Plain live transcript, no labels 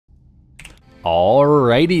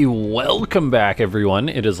Alrighty, welcome back everyone.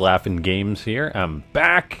 It is LaughNgamez here. I'm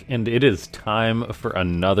back and it is time for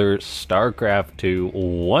another Starcraft 2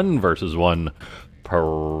 1 vs 1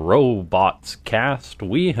 Pro Bots cast.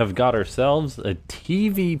 We have got ourselves a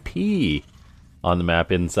TVP on the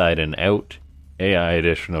map Inside and Out, AI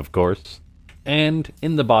edition of course. And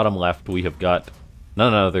in the bottom left we have got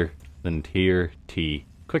none other than Tier T,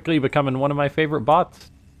 quickly becoming one of my favorite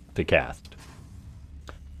bots to cast.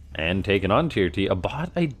 And taking on Tier T, a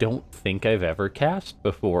bot I don't think I've ever cast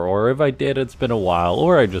before, or if I did, it's been a while,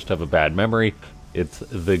 or I just have a bad memory. It's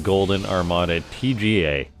the TheGoldenArmada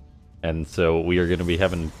TGA. And so we are going to be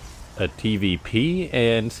having a TVP,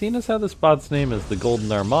 and seeing as how this bot's name is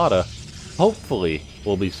TheGoldenArmada, hopefully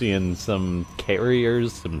we'll be seeing some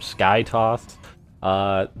carriers, some sky toss.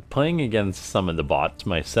 Playing against some of the bots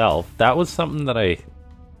myself, that was something that I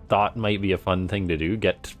thought might be a fun thing to do,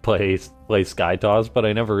 get to play sky toss, but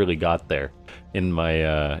I never really got there in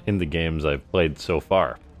my in the games I've played so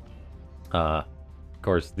far. Of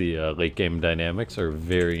course, the late game dynamics are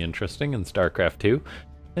very interesting in StarCraft 2,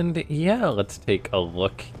 and yeah, let's take a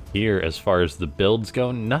look here. As far as the builds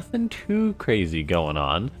go, nothing too crazy going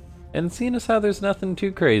on, and seeing as how there's nothing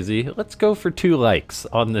too crazy, let's go for 2 likes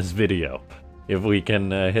on this video. If we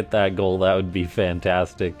can hit that goal, that would be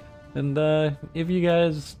fantastic. And if you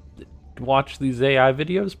guys watch these AI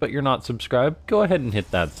videos but you're not subscribed, go ahead and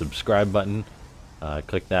hit that subscribe button.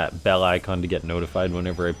 Click that bell icon to get notified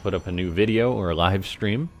whenever I put up a new video or a live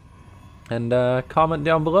stream. And comment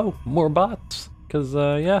down below more bots, because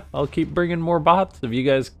yeah, I'll keep bringing more bots if you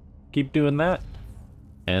guys keep doing that.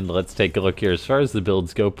 And let's take a look here. As far as the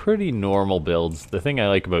builds go, pretty normal builds. The thing I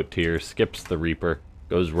like about Tier, skips the Reaper,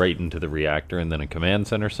 goes right into the reactor and then a command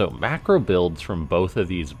center. So macro builds from both of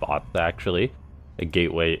these bots actually. A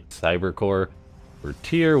gateway cyber core for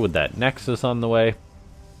Tier with that nexus on the way.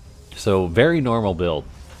 So very normal build.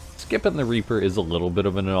 Skipping the Reaper is a little bit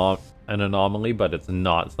of an anomaly, but it's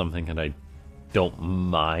not something that I don't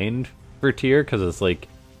mind for Tier, because it's like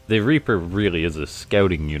the Reaper really is a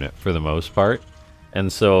scouting unit for the most part.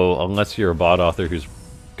 And so unless you're a bot author who's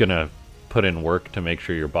gonna put in work to make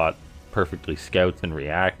sure your bot perfectly scouts and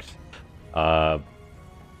reacts,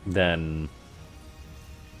 then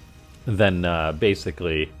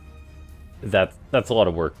basically that's a lot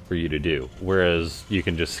of work for you to do. Whereas you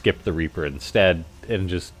can just skip the Reaper instead and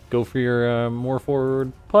just go for your more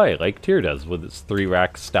forward play like Tier does with its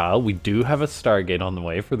 3-rack style. We do have a Stargate on the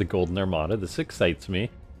way for the TheGoldenArmada. This excites me.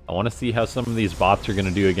 I want to see how some of these bots are going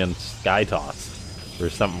to do against Sky Toss or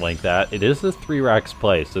something like that. It is a 3-racks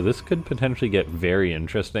play, so this could potentially get very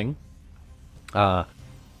interesting.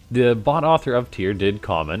 The bot author of Tier did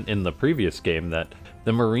comment in the previous game that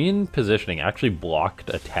the Marine positioning actually blocked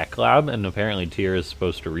a tech lab, and apparently Tier is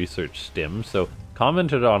supposed to research STIM, so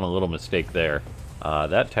commented on a little mistake there.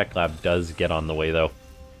 That tech lab does get on the way though,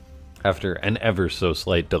 after an ever so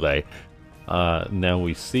slight delay. Now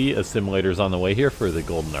we see assimilators on the way here for the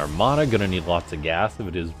TheGoldenArmada. Gonna need lots of gas if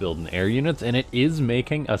it is building air units, and it is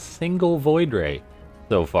making a single Void Ray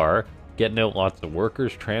so far. Getting out lots of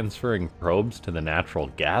workers, transferring probes to the natural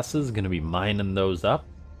gases, gonna be mining those up.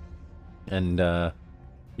 And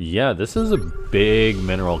yeah, this is a big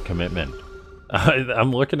mineral commitment.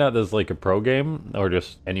 I'm looking at this like a pro game, or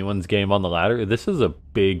just anyone's game on the ladder. This is a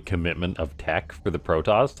big commitment of tech for the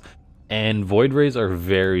Protoss, and Void Rays are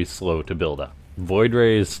very slow to build up. Void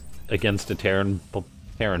Rays against a Terran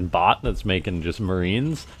bot that's making just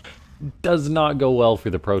Marines does not go well for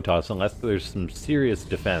the Protoss unless there's some serious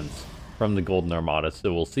defense from the TheGoldenArmada,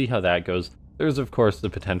 so we'll see how that goes. There's of course the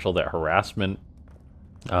potential that harassment,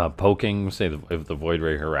 poking, say if the Void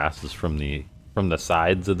Ray harasses from the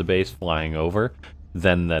sides of the base flying over,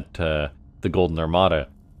 then that the TheGoldenArmada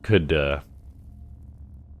could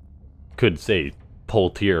say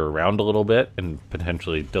pull Tier around a little bit and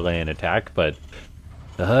potentially delay an attack. But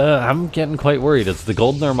I'm getting quite worried as the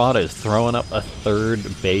TheGoldenArmada is throwing up a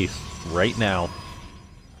 3rd base right now.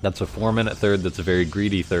 That's a 4-minute 3rd. That's a very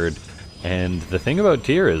greedy 3rd. And the thing about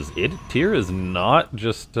Tier is, Tier is not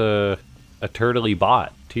just a turtley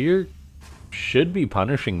bot. Tier should be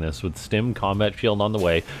punishing this with Stim Combat Shield on the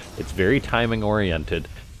way. It's very timing oriented,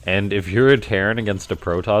 and if you're a Terran against a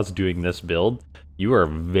Protoss doing this build, you are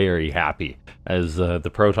very happy, as the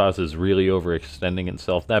Protoss is really overextending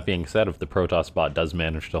itself. That being said, if the Protoss bot does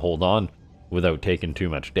manage to hold on without taking too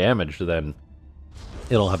much damage, then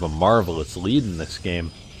it'll have a marvelous lead in this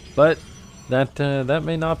game. But that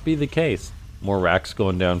may not be the case. More racks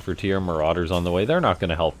going down for Tier, Marauders on the way. They're not going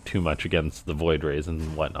to help too much against the Void Rays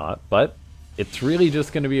and whatnot, but it's really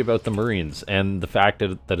just going to be about the Marines, and the fact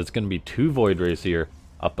that it's going to be 2 Void Rays here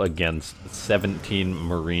up against 17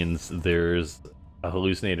 Marines. There's a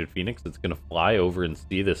hallucinated Phoenix that's going to fly over and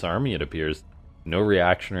see this army, it appears. No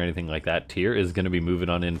reaction or anything like that. Tyr is going to be moving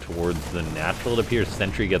on in towards the natural, it appears.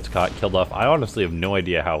 Sentry gets caught, killed off. I honestly have no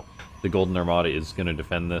idea how the Golden Armada is going to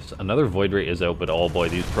defend this. Another Void Ray is out, but oh boy,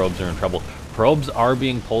 these probes are in trouble. Probes are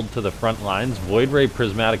being pulled to the front lines. Void Ray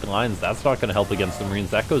prismatic lines, that's not going to help against the Marines.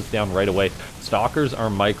 That goes down right away. Stalkers are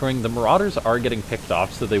microing. The Marauders are getting picked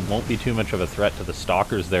off, so they won't be too much of a threat to the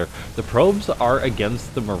Stalkers there. The probes are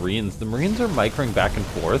against the Marines. The Marines are microing back and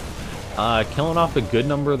forth, killing off a good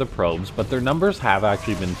number of the probes, but their numbers have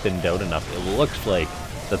actually been thinned out enough. It looks like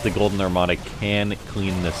that the Golden Armada can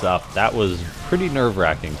clean this up. That was pretty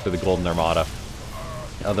nerve-wracking for the Golden Armada.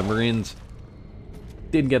 The Marines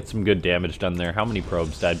did get some good damage done there. How many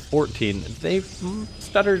probes died? 14. They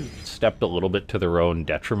stepped a little bit to their own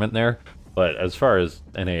detriment there, but as far as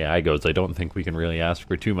an AI goes, I don't think we can really ask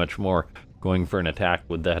for too much more going for an attack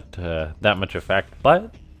with that much effect,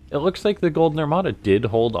 but it looks like the Golden Armada did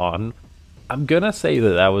hold on. I'm gonna say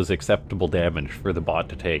that that was acceptable damage for the bot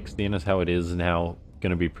to take, seeing as how it is now going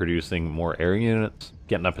to be producing more air units,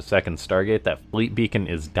 getting up a second Stargate. That fleet beacon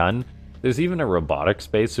is done. There's even a robotic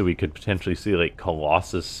space, so we could potentially see like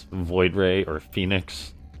Colossus Void Ray or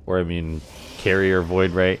Phoenix, or I mean Carrier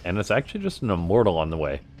Void Ray, and it's actually just an Immortal on the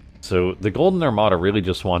way. So the Golden Armada really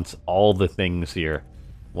just wants all the things here,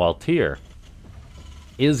 while Tyr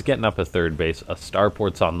is getting up a third base, a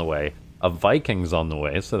Starport's on the way, a Viking's on the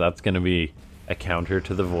way, so that's going to be a counter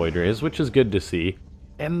to the Void Rays, which is good to see.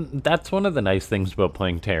 And that's one of the nice things about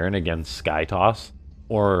playing Terran against Skytoss,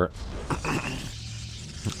 or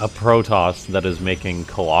a Protoss that is making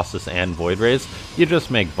Colossus and Void Rays. You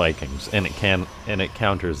just make Vikings, and it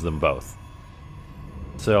counters them both.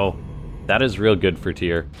 So that is real good for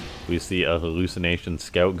Tyr. We see a Hallucination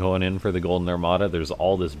Scout going in for the Golden Armada. There's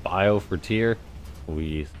all this bio for Tyr.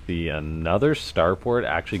 We see another Starport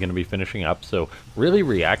actually going to be finishing up, so really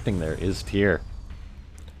reacting there is Tyr.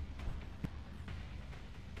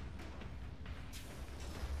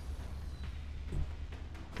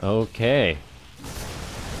 Okay.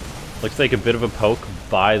 Looks like a bit of a poke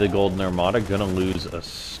by the Golden Armada. Gonna lose a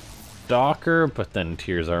Stalker, but then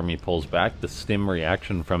Tyr's army pulls back. The stim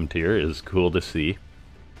reaction from Tyr is cool to see.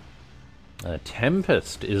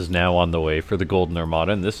 Tempest is now on the way for the Golden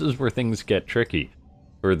Armada, and this is where things get tricky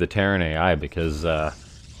for the Terran AI, because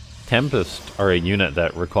Tempest are a unit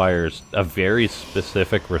that requires a very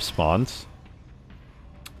specific response.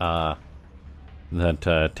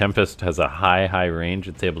 Tempest has a high range.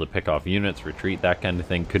 It's able to pick off units, retreat, that kind of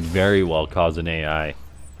thing. Could very well cause an AI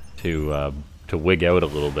to wig out a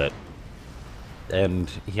little bit.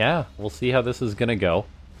 And yeah, we'll see how this is going to go.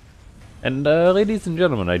 And ladies and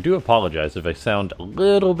gentlemen, I do apologize if I sound a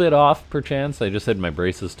little bit off perchance. I just had my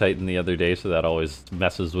braces tightened the other day, so that always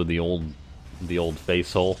messes with the old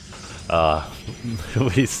face hole.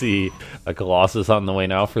 We see a Colossus on the way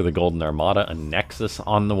now for the Golden Armada, a Nexus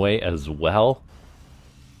on the way as well.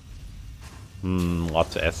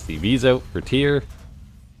 Lots of SCVs out for Tyr.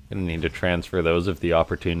 Gonna need to transfer those if the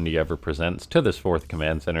opportunity ever presents to this 4th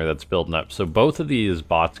command center that's building up. So both of these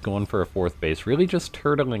bots going for a 4th base, really just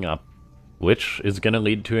turtling up, which is gonna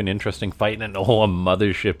lead to an interesting fight. And oh, a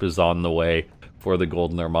mothership is on the way for the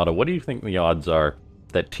Golden Armada. What do you think the odds are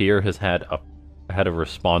that Tyr has had a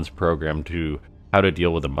response program to how to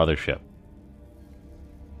deal with a mothership?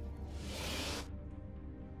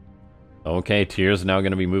 Okay, Tyr's now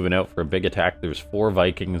going to be moving out for a big attack. There's 4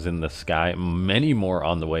 Vikings in the sky, many more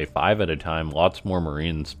on the way, 5 at a time, lots more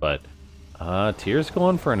Marines, but Tyr's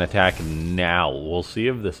going for an attack now. We'll see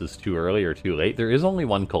if this is too early or too late. There is only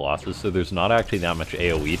 1 Colossus, so there's not actually that much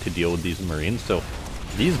AoE to deal with these Marines, so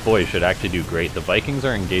these boys should actually do great. The Vikings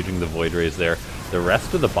are engaging the Void Rays there. The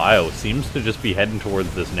rest of the bio seems to just be heading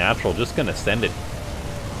towards this natural, just going to send it.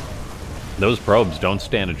 Those probes don't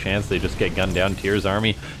stand a chance, they just get gunned down. Tyr's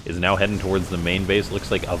army is now heading towards the main base. Looks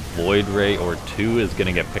like a Void Ray or 2 is going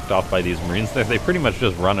to get picked off by these Marines there. They pretty much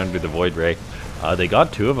just run under the Void Ray. They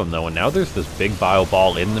got 2 of them though, and now there's this big bio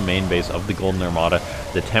ball in the main base of the Golden Armada.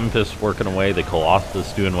 The Tempest working away, the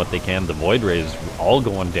Colossus doing what they can, the Void Rays all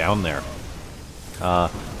going down there.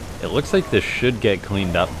 It looks like this should get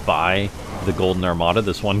cleaned up by the Golden Armada.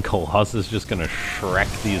 This one Colossus is just going to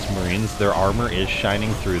Shrek these Marines. Their armor is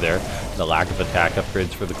shining through there. The lack of attack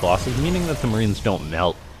upgrades for the Colossus, meaning that the Marines don't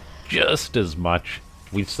melt just as much.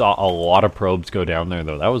 We saw a lot of probes go down there,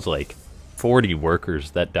 though. That was like 40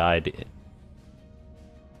 workers that died.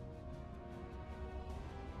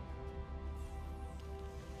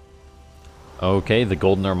 Okay, the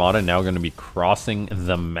Golden Armada now going to be crossing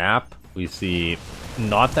the map. We see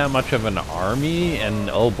not that much of an army, and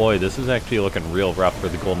oh boy, this is actually looking real rough for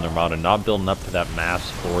the Golden Armada, not building up to that mass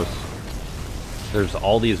force. There's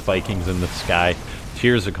all these Vikings in the sky.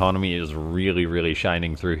 Tyr's economy is really, really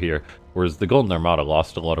shining through here, whereas the Golden Armada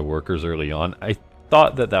lost a lot of workers early on. I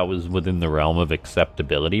thought that that was within the realm of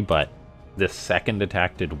acceptability, but this second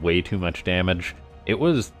attack did way too much damage. It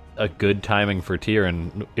was a good timing for Tyr,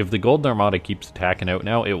 and if the Golden Armada keeps attacking out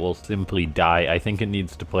now, it will simply die. I think it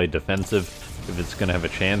needs to play defensive if it's going to have a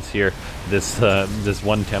chance here. This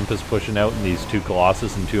one Tempest pushing out and these 2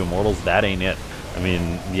 Colossus and 2 Immortals, that ain't it. I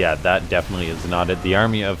mean, yeah, that definitely is not it. The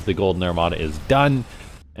army of the Golden Armada is done,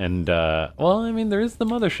 and, well, I mean, there is the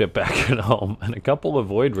Mothership back at home, and a couple of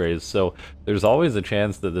Void Rays, so there's always a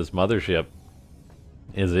chance that this Mothership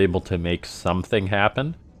is able to make something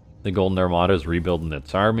happen. The Golden Armada is rebuilding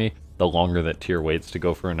its army. The longer that Tyr waits to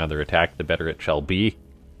go for another attack, the better it shall be.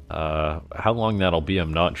 How long that'll be,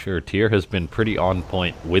 I'm not sure. Tyr has been pretty on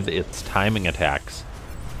point with its timing attacks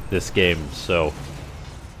this game, so...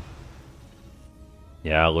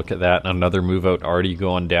 yeah, look at that. Another move out already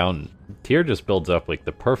going down. Tyr just builds up like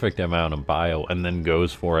the perfect amount of bio and then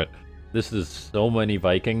goes for it. This is so many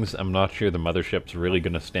Vikings. I'm not sure the Mothership's really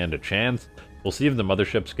going to stand a chance. We'll see if the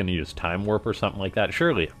Mothership's going to use Time Warp or something like that.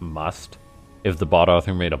 Surely it must. If the bot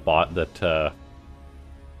author made a bot that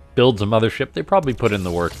builds a Mothership, they probably put in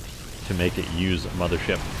the work to make it use a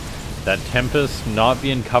Mothership. That Tempest not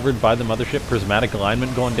being covered by the Mothership, Prismatic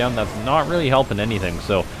Alignment going down, that's not really helping anything,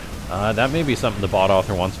 so... that may be something the bot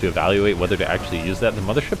author wants to evaluate, whether to actually use that. The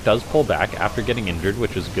Mothership does pull back after getting injured,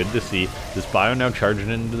 which is good to see. This bio now charging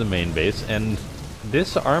into the main base, and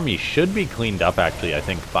this army should be cleaned up, actually, I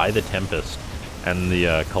think, by the Tempest and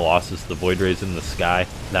the Colossus, the Void Rays in the sky.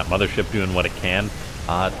 That Mothership doing what it can.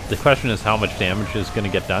 The question is how much damage is going to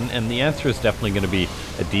get done, and the answer is definitely going to be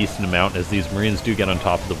a decent amount, as these Marines do get on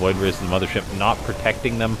top of the Void Rays and the Mothership, not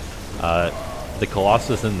protecting them. The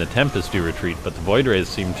Colossus and the Tempest do retreat, but the Void Rays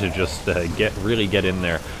seem to just really get in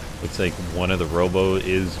there. Looks like one of the Robo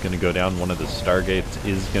is going to go down, one of the Stargates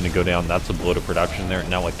is going to go down. That's a blow to production there.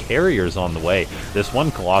 Now a Carrier's on the way. This one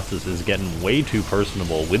Colossus is getting way too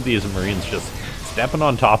personable with these Marines just stepping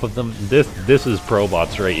on top of them. This is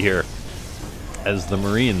Probots right here, as the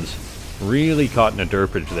Marines really caught in a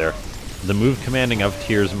derpage there. The move commanding of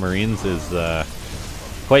Tyr's Marines is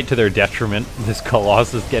quite to their detriment. This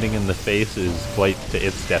Colossus getting in the face is quite to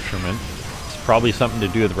its detriment. It's probably something to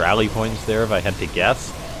do with rally points there, if I had to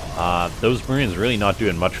guess. Those Marines really not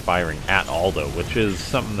doing much firing at all, though, which is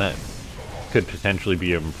something that could potentially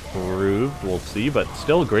be improved. We'll see, but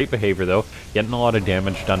still great behavior, though. Getting a lot of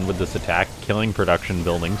damage done with this attack, killing production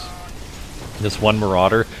buildings. This one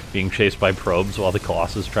Marauder being chased by probes while the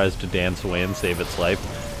Colossus tries to dance away and save its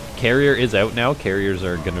life. Carrier is out now. Carriers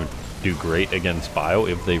are going to do great against bio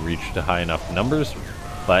if they reach to high enough numbers,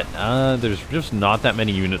 but there's just not that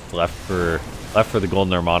many units left for the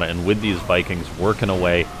Golden Armada, and with these Vikings working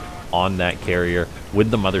away on that Carrier, with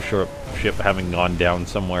the Mothership having gone down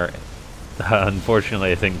somewhere,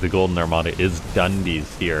 unfortunately I think the Golden Armada is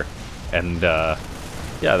Dundee's here, and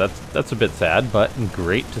yeah, that's a bit sad, but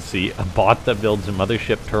great to see a bot that builds a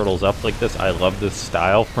Mothership turtles up like this. I love this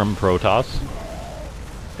style from Protoss,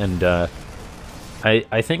 and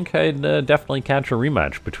I think I'd definitely catch a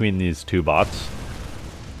rematch between these two bots.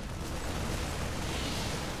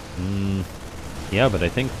 Yeah, but I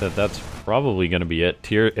think that's probably going to be it.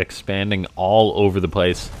 Tyr expanding all over the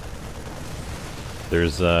place.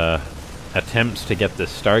 There's attempts to get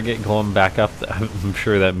this Stargate going back up. I'm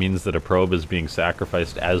sure that means that a probe is being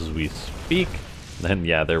sacrificed as we speak. And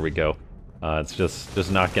yeah, there we go. It's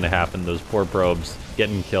just not going to happen. Those poor probes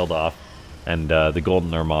getting killed off. And the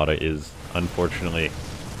Golden Armada is unfortunately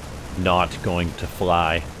not going to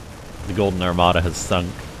fly. The Golden Armada has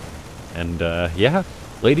sunk. And yeah,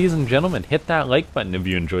 ladies and gentlemen, hit that like button if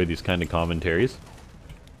you enjoy these kind of commentaries.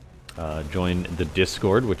 Join the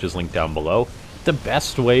Discord, which is linked down below. The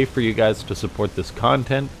best way for you guys to support this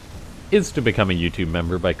content is to become a YouTube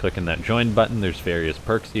member by clicking that join button. There's various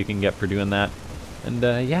perks you can get for doing that. And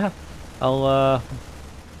yeah, I'll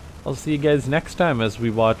see you guys next time as we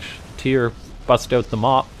watch Tyr bust out the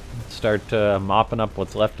mop, start mopping up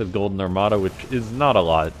what's left of Golden Armada, which is not a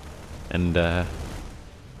lot. And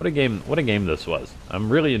what a game this was.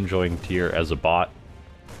 I'm really enjoying Tyr as a bot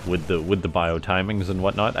with the bio timings and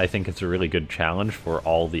whatnot. I think it's a really good challenge for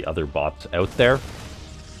all the other bots out there.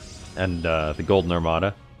 And the Golden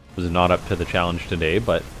Armada was not up to the challenge today,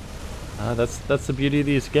 but that's the beauty of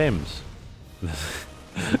these games.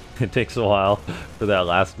 It takes a while for that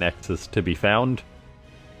last Nexus to be found.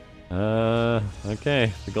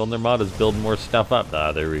 Okay, the Golden Armada's building more stuff up.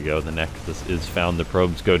 There we go, the Nexus is found, the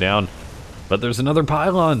probes go down. But there's another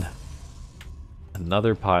pylon.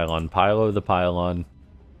 Another pylon. Pylo the pylon.